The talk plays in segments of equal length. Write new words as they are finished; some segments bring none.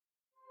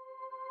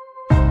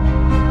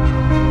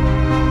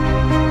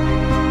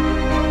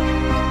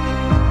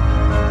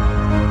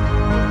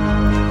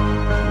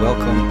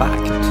welcome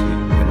back to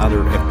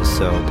another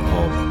episode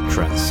of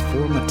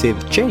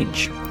Transformative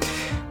Change.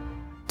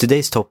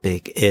 Today's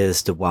topic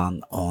is the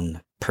one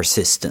on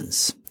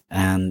persistence,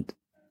 and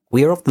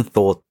we are often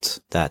thought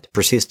that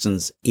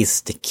persistence is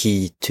the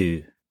key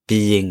to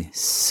being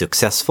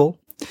successful.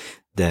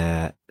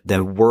 The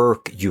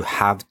work you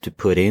have to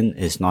put in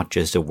is not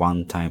just a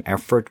one-time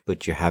effort,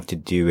 but you have to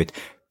do it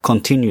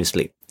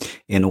continuously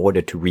in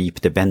order to reap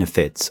the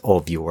benefits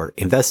of your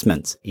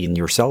investments in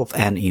yourself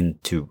and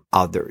into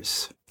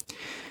others.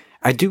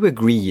 I do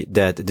agree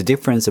that the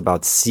difference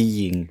about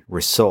seeing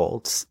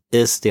results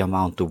is the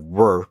amount of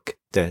work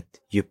that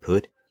you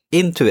put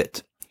into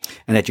it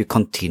and that you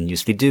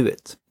continuously do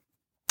it.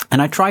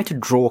 And I try to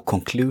draw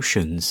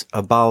conclusions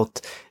about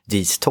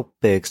these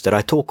topics that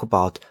I talk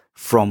about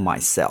from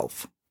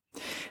myself.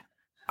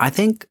 I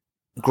think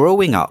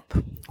growing up,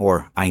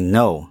 or I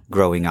know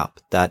growing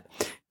up, that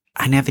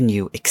I never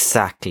knew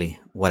exactly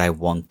what I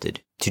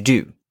wanted to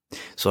do.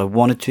 So I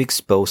wanted to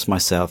expose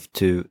myself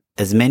to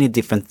as many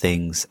different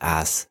things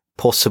as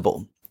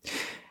possible.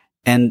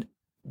 And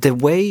the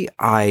way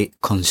I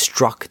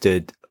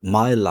constructed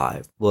my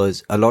life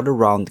was a lot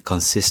around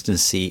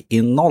consistency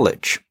in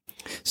knowledge.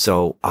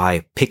 So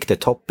I picked a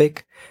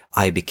topic.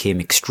 I became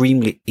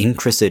extremely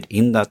interested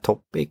in that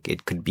topic.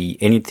 It could be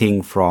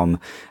anything from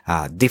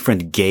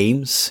different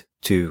games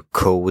to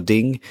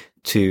coding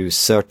to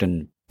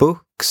certain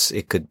books.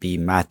 It could be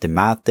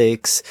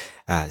mathematics,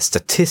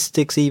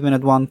 statistics even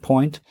at one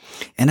point.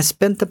 And I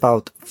spent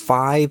about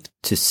 5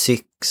 to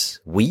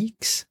 6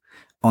 weeks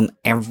on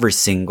every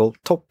single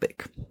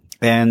topic.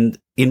 And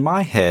in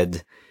my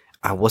head,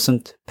 I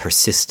wasn't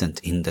persistent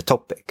in the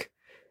topic.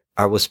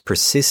 I was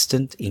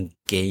persistent in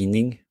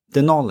gaining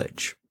the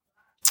knowledge.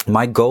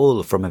 My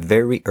goal from a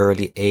very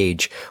early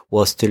age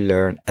was to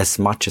learn as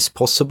much as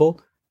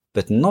possible,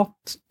 but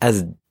not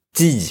as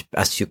deep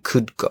as you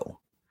could go.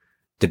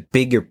 The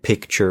bigger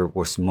picture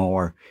was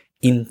more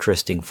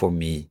interesting for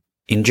me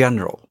in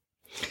general.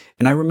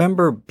 And I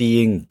remember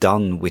being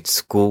done with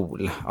school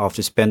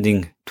after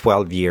spending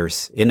 12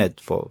 years in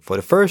it for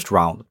the first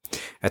round.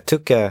 I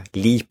took a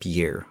leap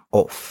year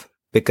off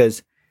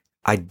because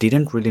I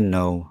didn't really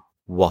know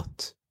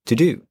what to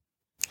do.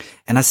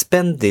 And I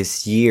spent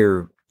this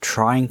year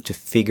trying to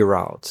figure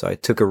out. So I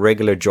took a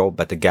regular job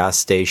at the gas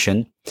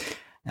station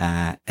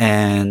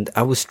and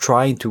I was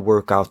trying to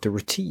work out the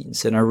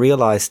routines. And I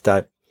realized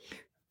that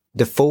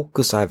the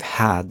focus I've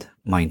had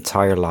my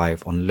entire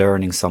life on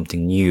learning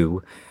something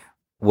new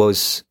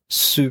was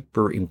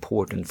super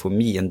important for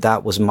me. And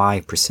that was my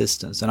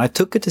persistence. And I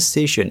took a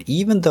decision,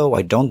 even though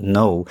I don't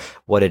know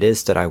what it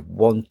is that I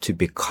want to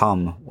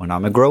become when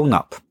I'm a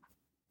grown-up.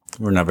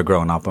 We're never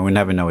grown up and we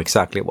never know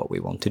exactly what we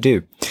want to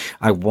do.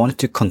 I wanted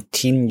to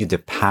continue the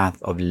path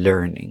of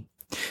learning.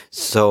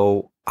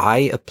 So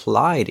I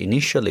applied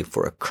initially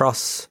for a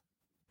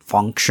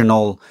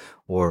cross-functional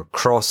or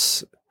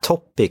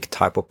cross-topic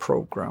type of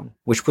program,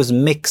 which was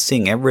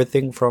mixing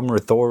everything from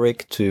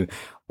rhetoric to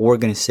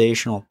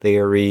organizational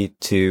theory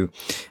to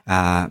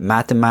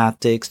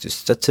mathematics to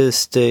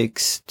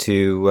statistics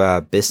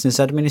to business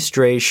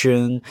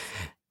administration,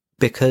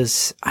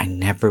 because I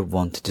never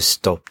wanted to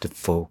stop the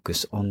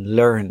focus on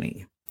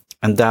learning.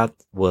 And that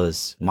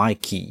was my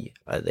key,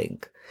 I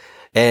think.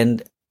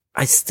 And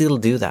I still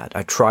do that.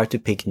 I try to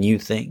pick new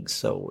things.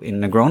 So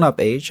in a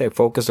grown-up age, I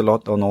focus a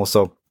lot on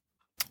also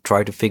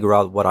try to figure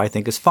out what I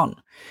think is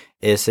fun.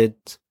 Is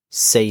it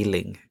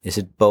sailing? Is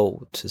it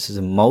boat? Is it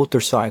a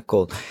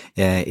motorcycle?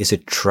 Is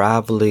it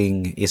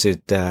traveling? Is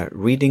it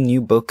reading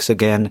new books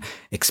again?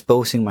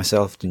 Exposing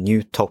myself to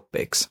new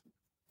topics?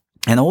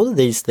 And all of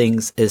these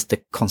things is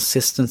the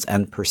consistency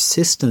and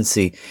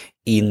persistency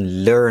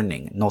in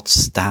learning, not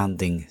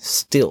standing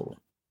still.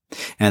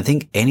 And I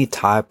think any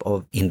type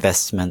of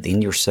investment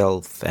in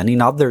yourself and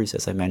in others,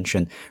 as I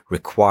mentioned,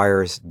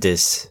 requires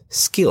this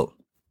skill,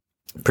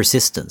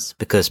 persistence,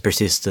 because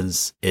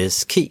persistence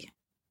is key.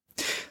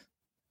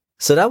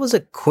 So that was a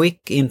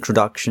quick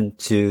introduction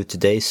to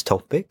today's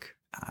topic.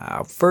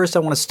 First, I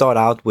want to start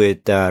out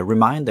with a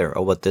reminder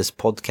of what this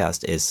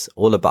podcast is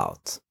all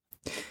about.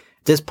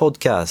 This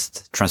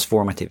podcast,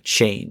 Transformative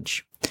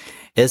Change,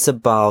 is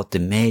about the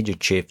major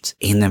shifts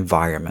in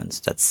environments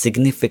that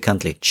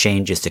significantly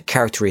changes the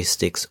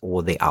characteristics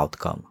or the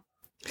outcome.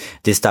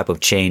 This type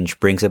of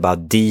change brings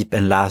about deep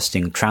and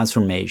lasting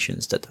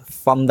transformations that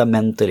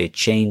fundamentally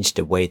change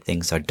the way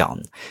things are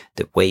done,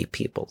 the way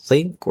people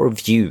think or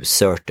view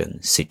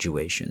certain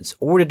situations,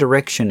 or the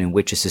direction in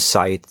which a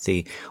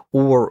society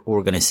or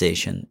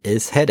organization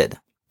is headed.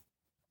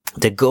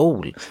 The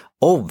goal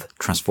of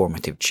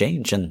transformative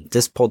change and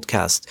this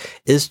podcast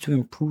is to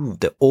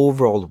improve the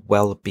overall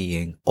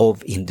well-being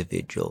of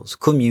individuals,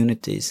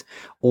 communities,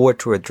 or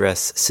to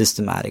address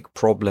systematic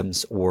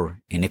problems or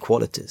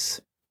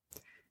inequalities.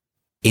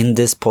 In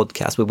this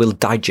podcast, we will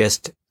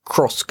digest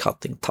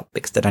cross-cutting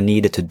topics that are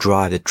needed to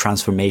drive the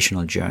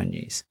transformational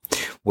journeys,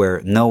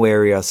 where no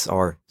areas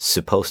are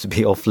supposed to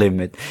be off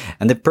limit.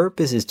 And the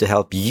purpose is to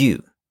help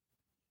you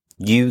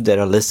that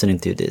are listening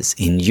to this,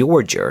 in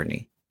your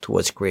journey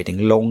towards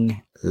creating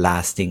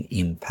long-lasting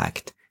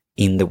impact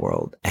in the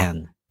world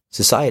and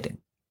society.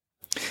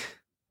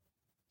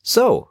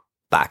 So,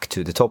 back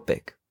to the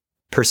topic,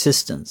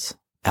 persistence,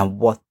 and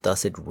what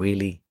does it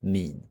really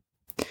mean?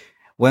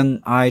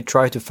 When I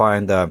try to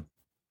find a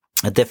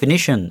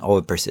definition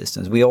of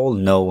persistence, we all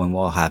know and we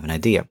all have an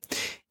idea.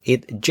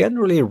 It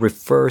generally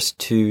refers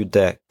to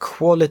the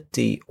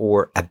quality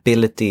or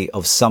ability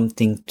of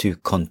something to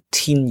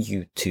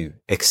continue to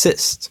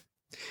exist.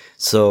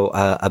 So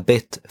a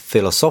bit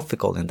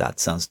philosophical in that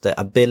sense, the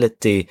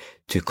ability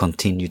to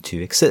continue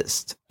to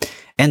exist,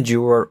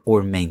 endure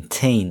or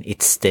maintain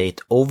its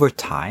state over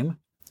time,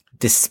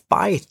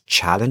 despite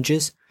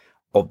challenges,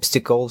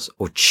 obstacles,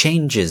 or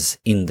changes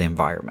in the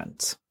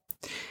environment.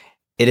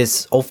 It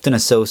is often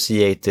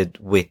associated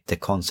with the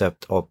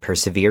concept of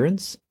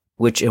perseverance,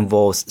 which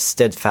involves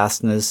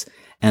steadfastness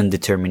and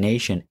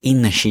determination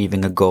in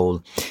achieving a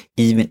goal,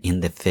 even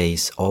in the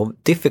face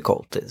of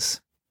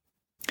difficulties.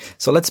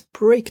 So let's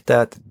break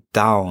that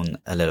down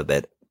a little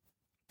bit.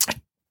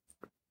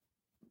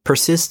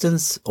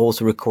 Persistence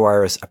also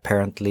requires,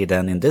 apparently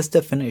then in this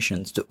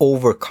definition, to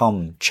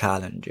overcome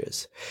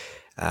challenges.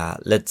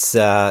 Let's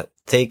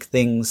take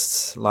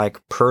things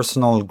like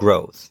personal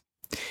growth.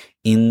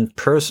 In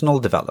personal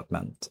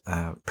development,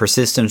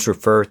 persistence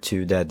refers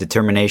to the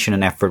determination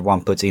and effort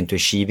one puts into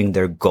achieving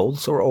their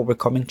goals or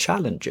overcoming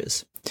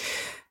challenges.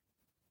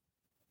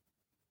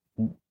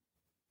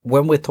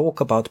 When we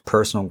talk about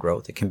personal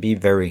growth, it can be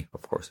very,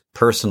 of course,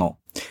 personal.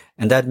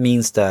 And that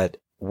means that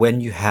when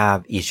you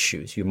have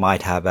issues, you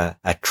might have a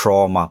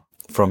trauma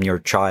from your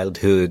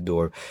childhood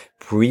or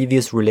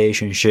previous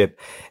relationship,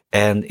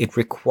 and it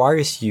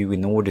requires you,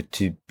 in order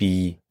to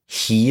be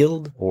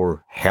healed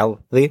or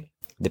healthy,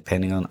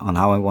 depending on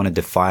how I want to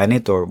define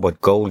it or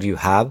what goal you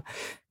have,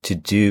 to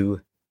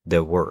do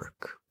the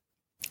work.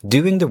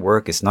 Doing the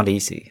work is not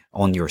easy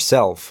on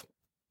yourself.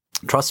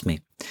 Trust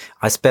me,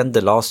 I spent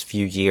the last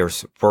few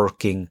years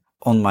working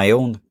on my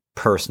own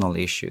personal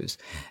issues,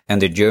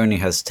 and the journey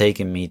has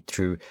taken me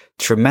through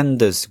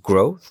tremendous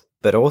growth,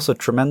 but also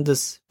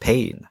tremendous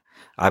pain.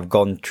 I've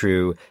gone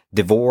through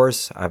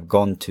divorce, I've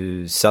gone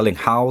to selling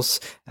house,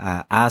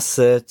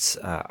 assets,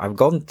 I've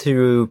gone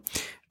through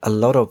a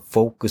lot of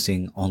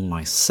focusing on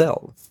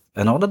myself.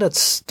 And all of that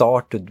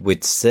started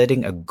with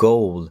setting a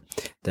goal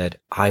that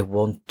I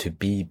want to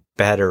be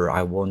better.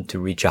 I want to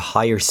reach a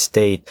higher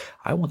state.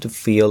 I want to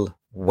feel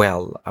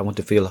well. I want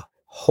to feel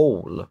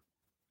whole.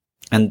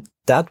 And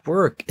that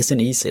work isn't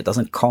easy. It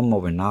doesn't come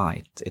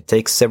overnight. It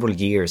takes several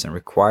years and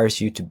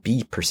requires you to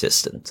be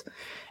persistent.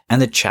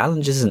 And the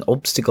challenges and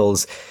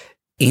obstacles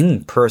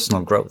in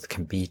personal growth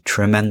can be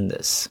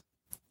tremendous.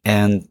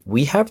 And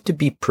we have to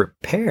be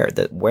prepared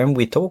that when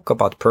we talk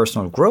about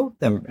personal growth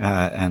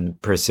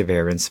and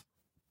perseverance,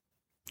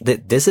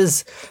 that this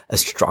is a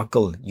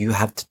struggle you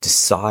have to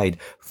decide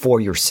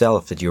for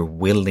yourself that you're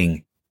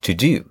willing to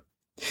do.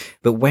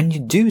 But when you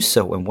do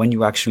so, and when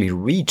you actually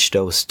reach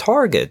those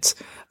targets,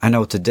 I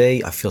know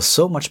today I feel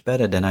so much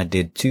better than I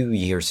did 2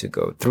 years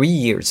ago, 3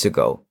 years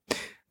ago.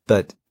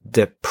 But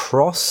the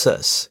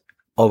process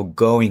of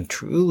going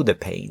through the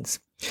pains,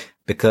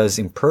 because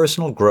in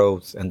personal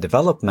growth and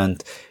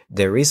development,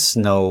 there is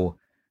no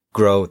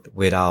growth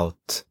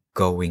without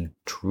going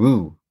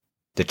through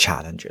the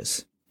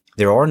challenges.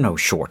 There are no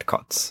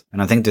shortcuts.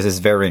 And I think this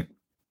is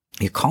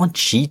you can't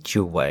cheat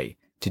your way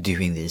to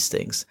doing these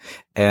things.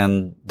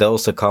 And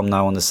those that come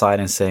now on the side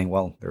and saying,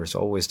 well, there's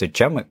always the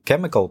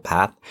chemical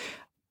path,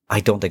 I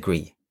don't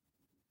agree.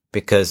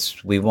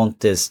 Because we want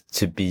this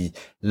to be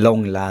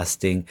long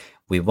lasting.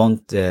 We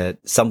want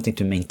something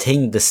to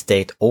maintain the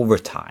state over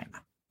time.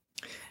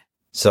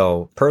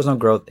 So personal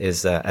growth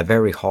is a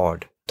very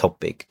hard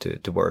topic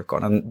to work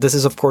on. And this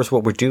is, of course,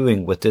 what we're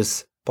doing with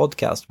this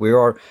podcast. We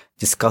are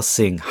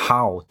discussing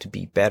how to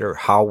be better,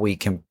 how we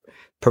can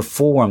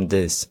perform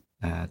this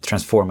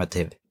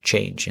transformative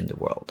change in the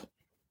world.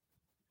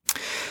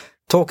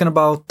 Talking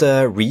about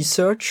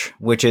research,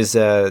 which is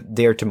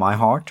dear to my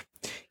heart.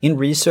 In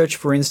research,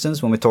 for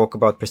instance, when we talk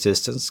about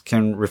persistence,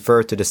 can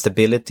refer to the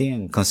stability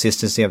and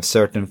consistency of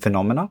certain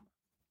phenomena.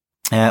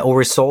 Or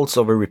results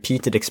of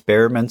repeated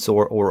experiments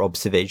or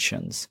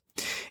observations.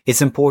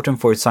 It's important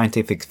for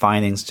scientific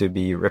findings to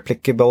be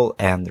replicable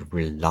and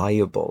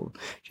reliable,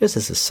 just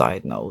as a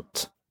side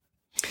note.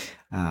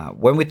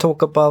 When we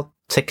talk about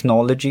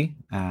technology,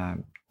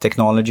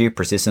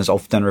 persistence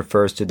often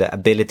refers to the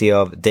ability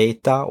of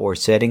data or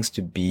settings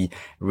to be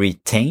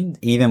retained,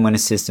 even when a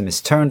system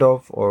is turned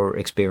off or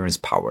experience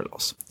power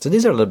loss. So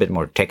these are a little bit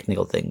more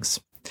technical things.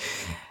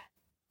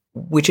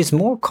 Which is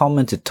more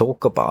common to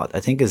talk about, I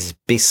think, is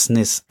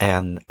business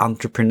and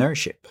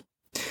entrepreneurship.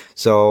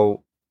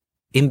 So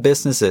in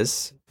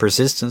businesses,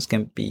 persistence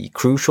can be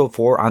crucial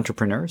for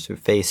entrepreneurs who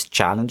face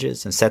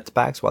challenges and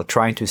setbacks while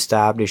trying to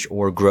establish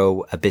or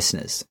grow a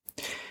business.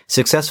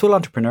 Successful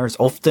entrepreneurs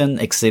often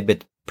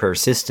exhibit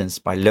persistence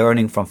by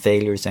learning from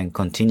failures and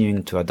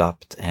continuing to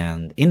adapt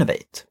and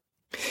innovate.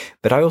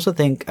 But I also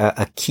think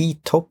a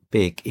key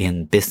topic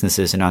in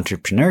businesses and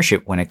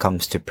entrepreneurship when it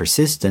comes to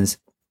persistence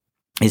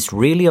is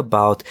really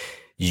about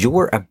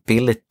your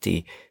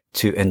ability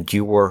to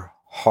endure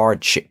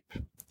hardship.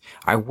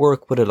 I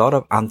work with a lot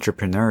of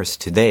entrepreneurs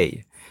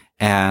today,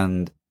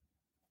 and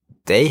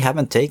they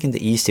haven't taken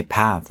the easy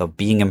path of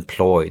being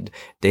employed.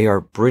 They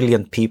are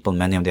brilliant people,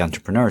 many of the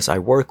entrepreneurs I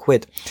work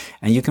with,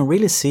 and you can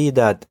really see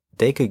that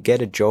they could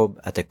get a job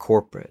at a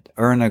corporate,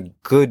 earn a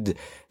good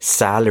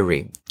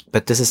salary,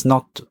 but this is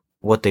not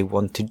what they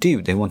want to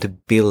do. They want to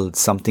build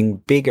something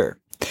bigger.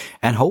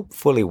 And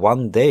hopefully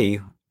one day,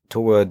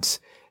 towards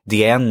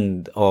the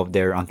end of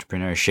their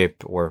entrepreneurship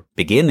or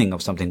beginning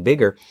of something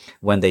bigger,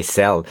 when they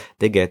sell,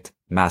 they get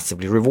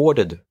massively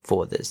rewarded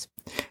for this.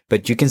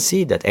 But you can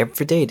see that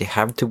every day they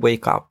have to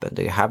wake up and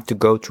they have to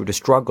go through the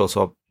struggles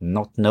of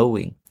not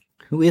knowing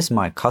who is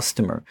my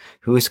customer,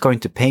 who is going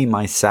to pay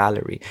my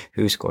salary,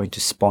 who is going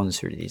to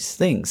sponsor these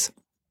things.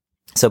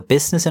 So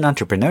business and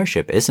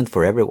entrepreneurship isn't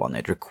for everyone.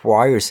 It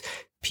requires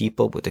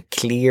people with a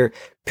clear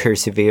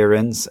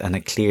perseverance and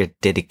a clear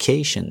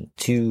dedication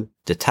to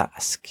the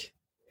task.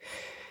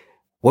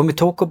 When we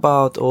talk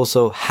about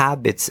also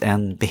habits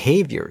and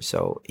behavior,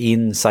 so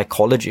in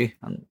psychology,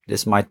 and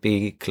this might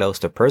be close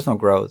to personal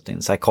growth,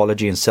 in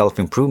psychology and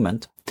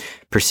self-improvement,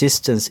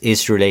 persistence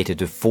is related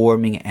to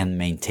forming and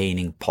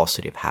maintaining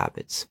positive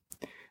habits.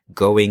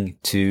 Going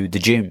to the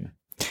gym.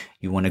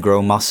 You want to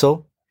grow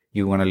muscle,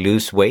 you want to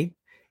lose weight,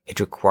 it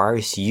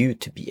requires you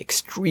to be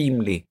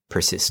extremely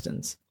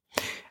persistent.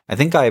 I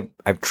think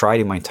I've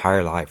tried in my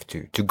entire life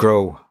to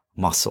grow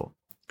muscle.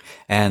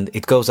 And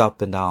it goes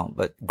up and down.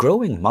 But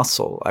growing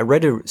muscle, I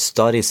read a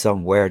study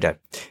somewhere that,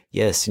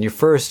 yes, in your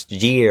first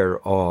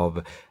year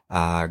of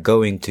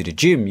going to the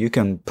gym, you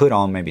can put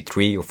on maybe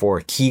 3 or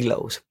 4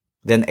 kilos.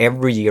 Then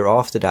every year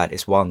after that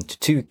is 1 to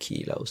 2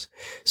 kilos.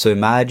 So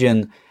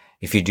imagine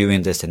if you're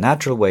doing this the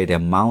natural way, the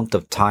amount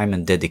of time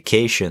and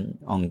dedication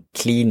on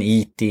clean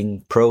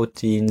eating,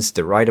 proteins,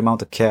 the right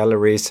amount of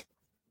calories.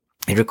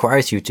 It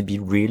requires you to be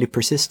really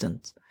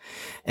persistent.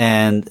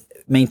 And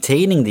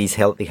maintaining these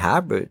healthy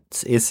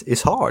habits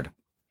is hard.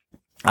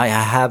 I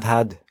have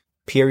had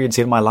periods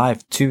in my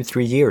life,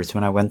 2-3 years,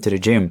 when I went to the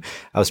gym.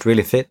 I was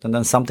really fit, and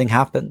then something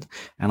happened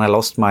and I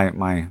lost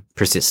my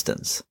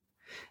persistence.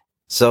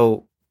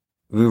 So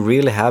we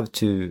really have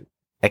to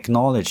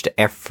acknowledge the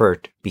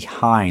effort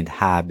behind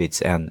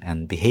habits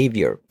and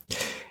behavior.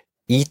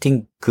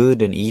 Eating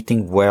good and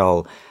eating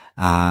well,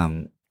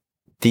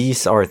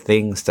 these are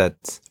things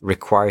that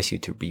requires you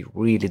to be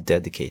really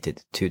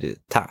dedicated to the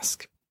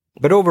task.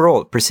 But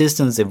overall,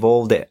 persistence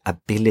involves the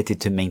ability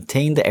to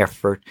maintain the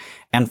effort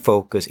and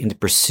focus in the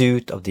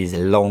pursuit of these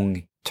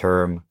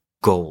long-term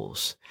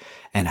goals.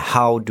 And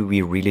how do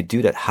we really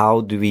do that?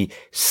 How do we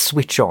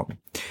switch on?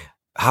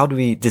 How do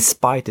we,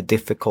 despite the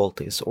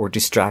difficulties or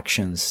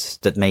distractions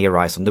that may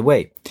arise on the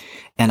way?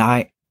 And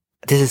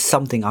this is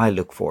something I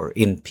look for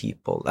in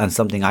people and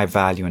something I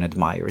value and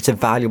admire. It's a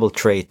valuable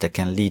trait that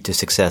can lead to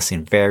success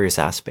in various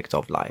aspects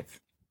of life.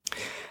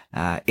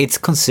 It's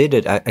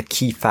considered a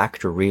key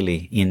factor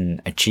really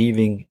in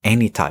achieving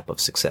any type of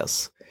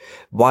success.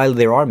 While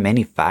there are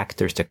many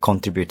factors that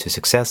contribute to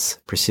success,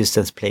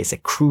 persistence plays a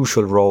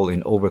crucial role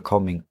in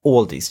overcoming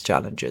all these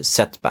challenges,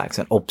 setbacks,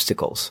 and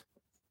obstacles.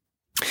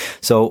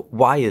 So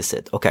why is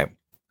it? Okay,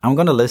 I'm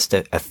going to list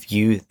a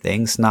few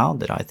things now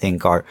that I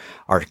think are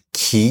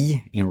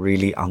key in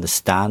really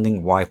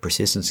understanding why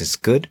persistence is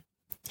good.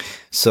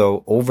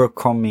 So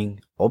overcoming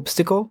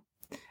obstacle.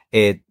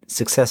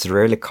 Success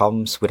rarely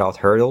comes without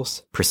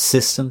hurdles.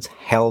 Persistence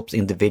helps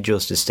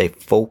individuals to stay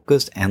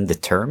focused and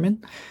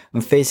determined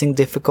when facing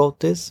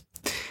difficulties.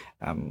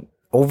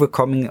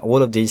 Overcoming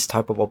all of these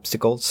type of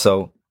obstacles.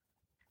 So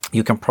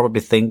you can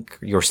probably think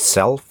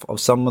yourself of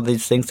some of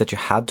these things that you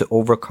had to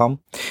overcome.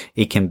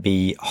 It can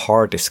be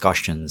hard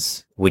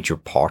discussions with your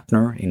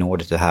partner in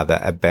order to have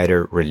a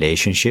better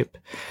relationship.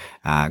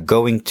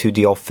 Going to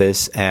the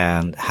office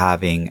and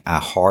having a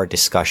hard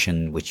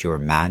discussion with your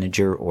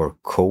manager or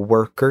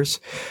co-workers.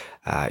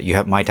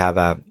 You might have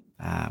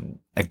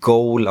a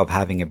goal of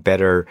having a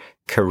better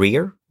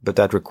career, but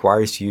that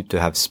requires you to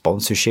have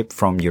sponsorship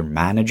from your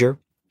manager.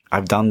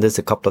 I've done this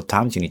a couple of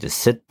times. You need to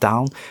sit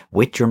down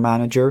with your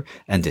manager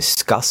and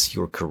discuss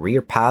your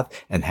career path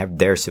and have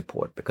their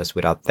support, because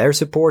without their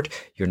support,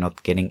 you're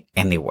not getting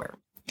anywhere.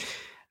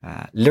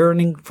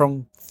 Learning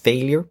from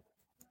failure.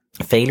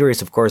 Failure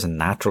is, of course, a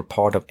natural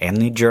part of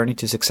any journey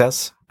to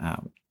success.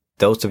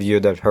 Those of you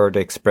that heard the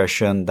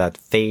expression that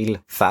fail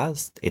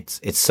fast,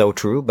 it's so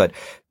true, but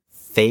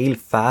fail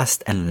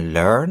fast and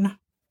learn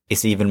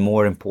is even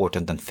more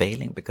important than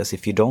failing, because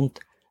if you don't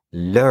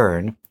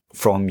learn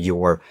from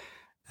your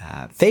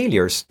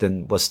failures,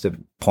 then what's the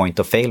point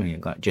of failing?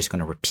 You're just going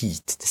to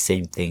repeat the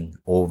same thing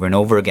over and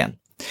over again.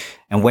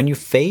 And when you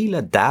fail,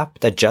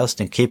 adapt, adjust,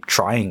 and keep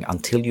trying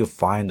until you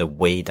find a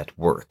way that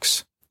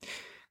works.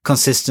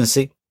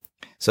 Consistency.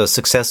 So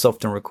success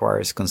often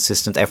requires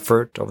consistent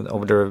effort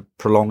over the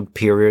prolonged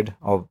period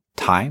of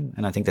time.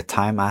 And I think the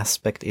time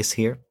aspect is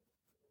here.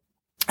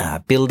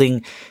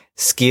 Building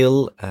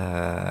skill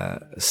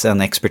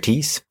and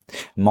expertise.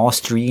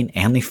 Mastery in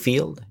any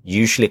field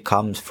usually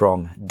comes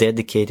from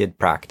dedicated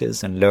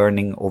practice and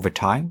learning over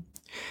time.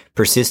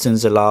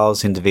 Persistence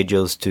allows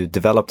individuals to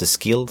develop the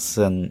skills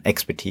and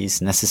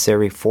expertise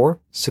necessary for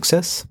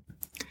success.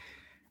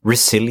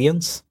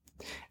 Resilience.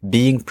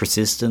 Being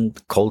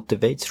persistent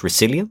cultivates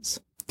resilience.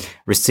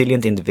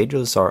 Resilient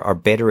individuals are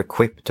better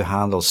equipped to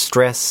handle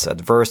stress,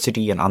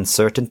 adversity, and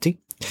uncertainty,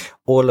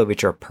 all of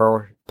which are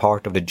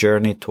part of the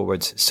journey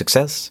towards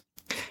success.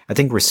 I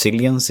think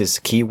resilience is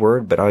a key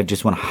word, but I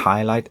just want to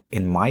highlight,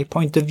 in my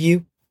point of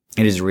view,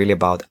 it is really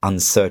about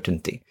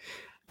uncertainty.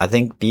 I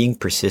think being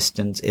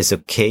persistent is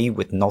okay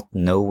with not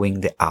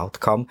knowing the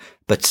outcome,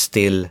 but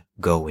still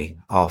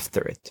going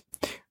after it.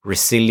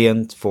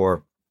 Resilient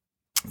for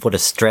the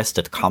stress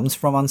that comes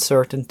from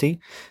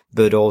uncertainty,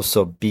 but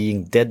also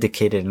being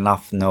dedicated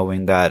enough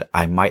knowing that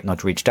I might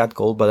not reach that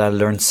goal, but I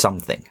learned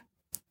something.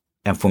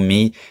 And for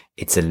me,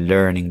 it's a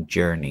learning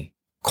journey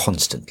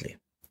constantly.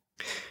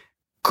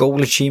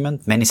 Goal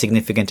achievement. Many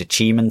significant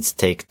achievements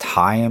take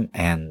time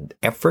and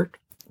effort.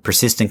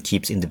 Persistence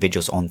keeps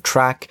individuals on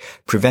track,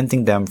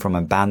 preventing them from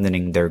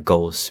abandoning their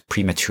goals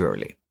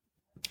prematurely.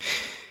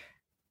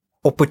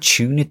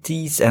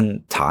 Opportunities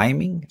and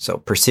timing. So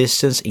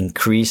persistence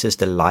increases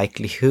the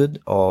likelihood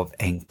of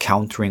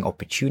encountering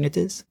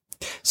opportunities.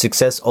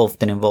 Success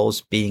often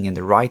involves being in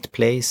the right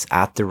place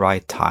at the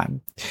right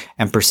time,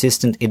 and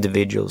persistent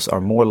individuals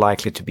are more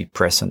likely to be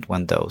present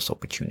when those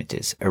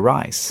opportunities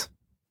arise.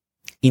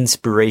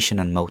 Inspiration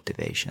and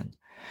motivation.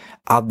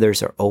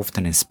 Others are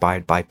often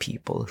inspired by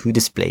people who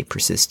display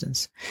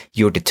persistence.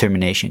 Your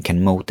determination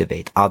can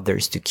motivate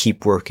others to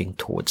keep working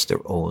towards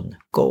their own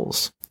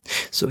goals.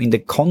 So in the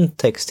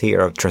context here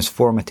of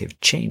transformative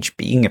change,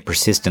 being a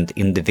persistent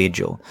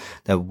individual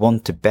that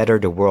want to better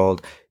the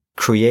world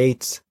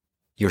creates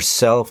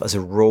yourself as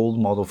a role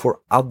model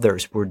for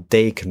others where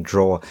they can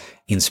draw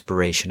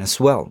inspiration as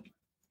well.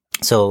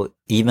 So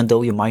even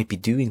though you might be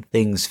doing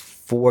things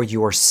for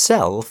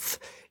yourself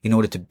in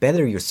order to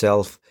better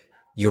yourself,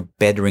 you're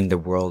bettering the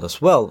world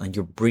as well, and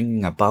you're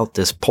bringing about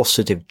this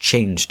positive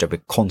change that we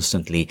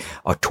constantly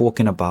are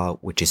talking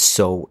about, which is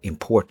so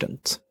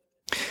important.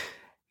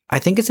 I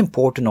think it's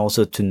important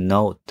also to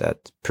note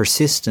that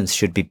persistence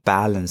should be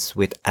balanced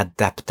with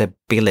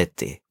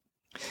adaptability.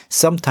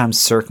 Sometimes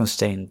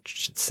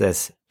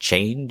circumstances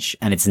change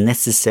and it's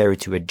necessary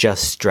to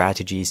adjust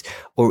strategies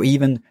or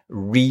even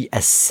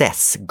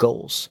reassess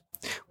goals.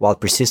 While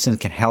persistence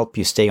can help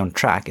you stay on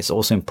track, it's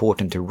also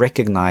important to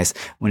recognize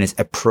when it's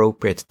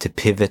appropriate to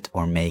pivot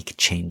or make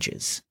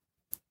changes.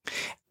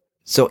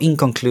 So in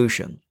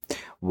conclusion,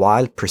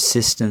 while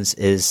persistence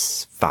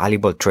is a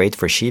valuable trait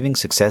for achieving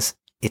success,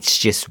 it's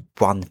just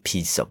one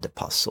piece of the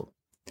puzzle.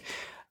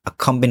 A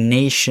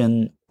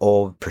combination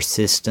of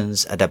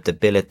persistence,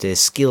 adaptability,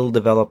 skill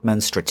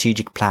development,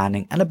 strategic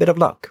planning, and a bit of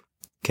luck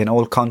can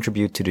all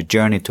contribute to the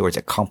journey towards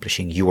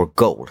accomplishing your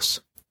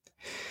goals.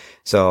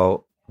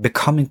 So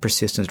becoming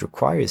persistent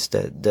requires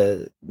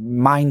the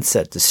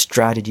mindset, the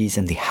strategies,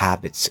 and the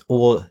habits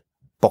all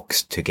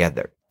boxed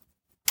together.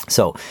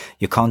 So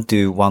you can't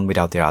do one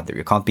without the other.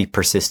 You can't be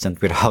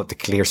persistent without a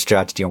clear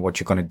strategy on what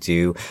you're going to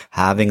do,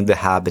 having the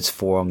habits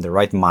form, the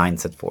right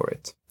mindset for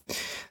it.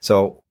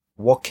 So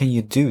what can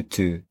you do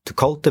to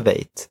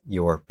cultivate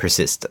your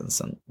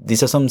persistence? And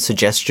these are some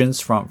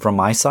suggestions from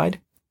my side.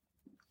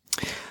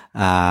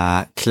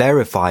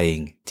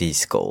 Clarifying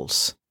these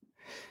goals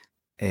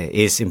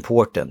is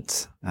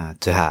important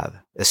to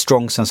have. A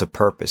strong sense of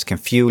purpose can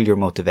fuel your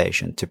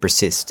motivation to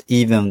persist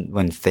even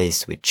when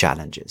faced with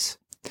challenges.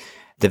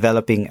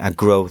 Developing a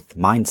growth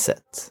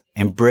mindset.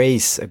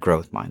 Embrace a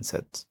growth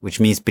mindset,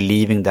 which means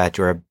believing that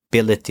your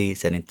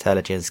abilities and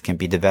intelligence can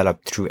be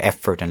developed through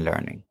effort and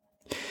learning.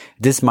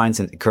 This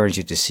mindset encourages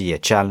you to see a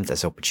challenge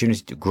as an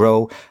opportunity to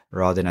grow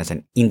rather than as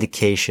an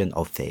indication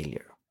of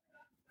failure.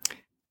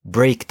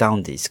 Break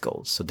down these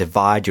goals. So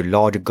divide your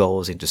larger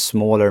goals into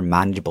smaller,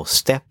 manageable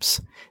steps.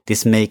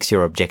 This makes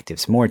your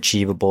objectives more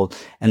achievable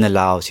and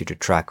allows you to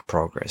track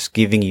progress,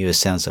 giving you a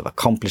sense of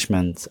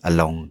accomplishment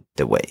along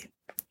the way.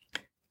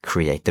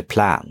 Create a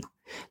plan.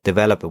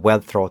 Develop a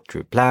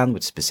well-thought-through plan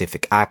with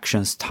specific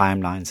actions,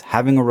 timelines.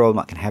 Having a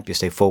roadmap can help you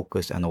stay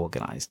focused and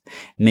organized,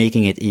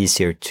 making it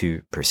easier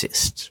to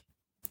persist.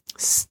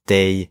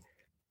 Stay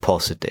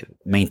positive.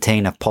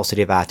 Maintain a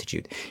positive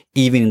attitude,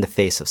 even in the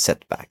face of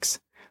setbacks.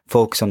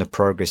 Focus on the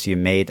progress you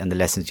made and the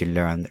lessons you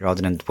learned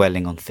rather than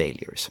dwelling on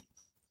failures.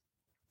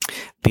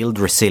 Build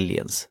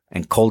resilience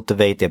and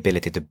cultivate the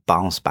ability to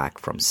bounce back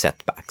from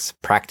setbacks.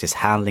 Practice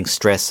handling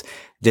stress,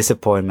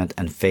 disappointment,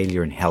 and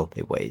failure in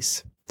healthy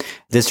ways.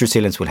 This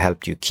resilience will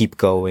help you keep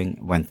going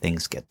when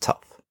things get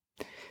tough.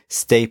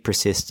 Stay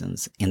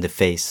persistent in the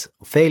face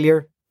of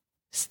failure.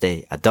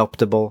 Stay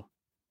adaptable.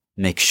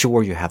 Make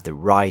sure you have the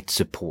right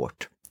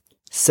support.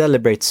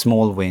 Celebrate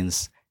small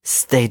wins.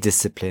 Stay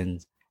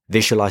disciplined.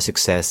 Visualize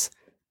success.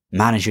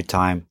 Manage your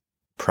time.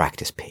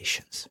 Practice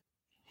patience.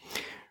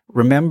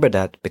 Remember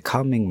that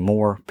becoming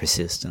more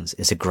persistent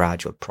is a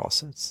gradual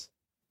process.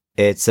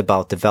 It's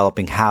about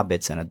developing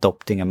habits and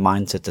adopting a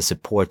mindset that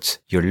supports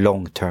your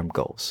long-term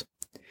goals.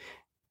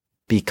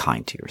 Be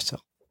kind to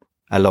yourself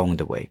along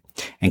the way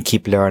and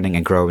keep learning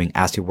and growing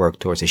as you work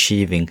towards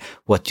achieving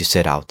what you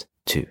set out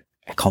to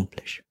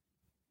accomplish.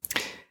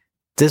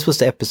 This was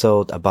the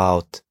episode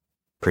about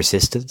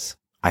persistence.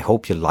 I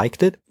hope you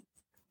liked it.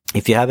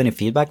 If you have any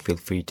feedback, feel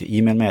free to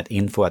email me at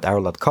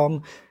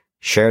info@arrow.com.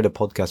 Share the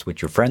podcast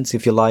with your friends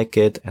if you like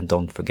it, and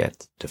don't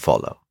forget to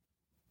follow.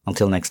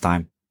 Until next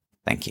time,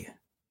 thank you.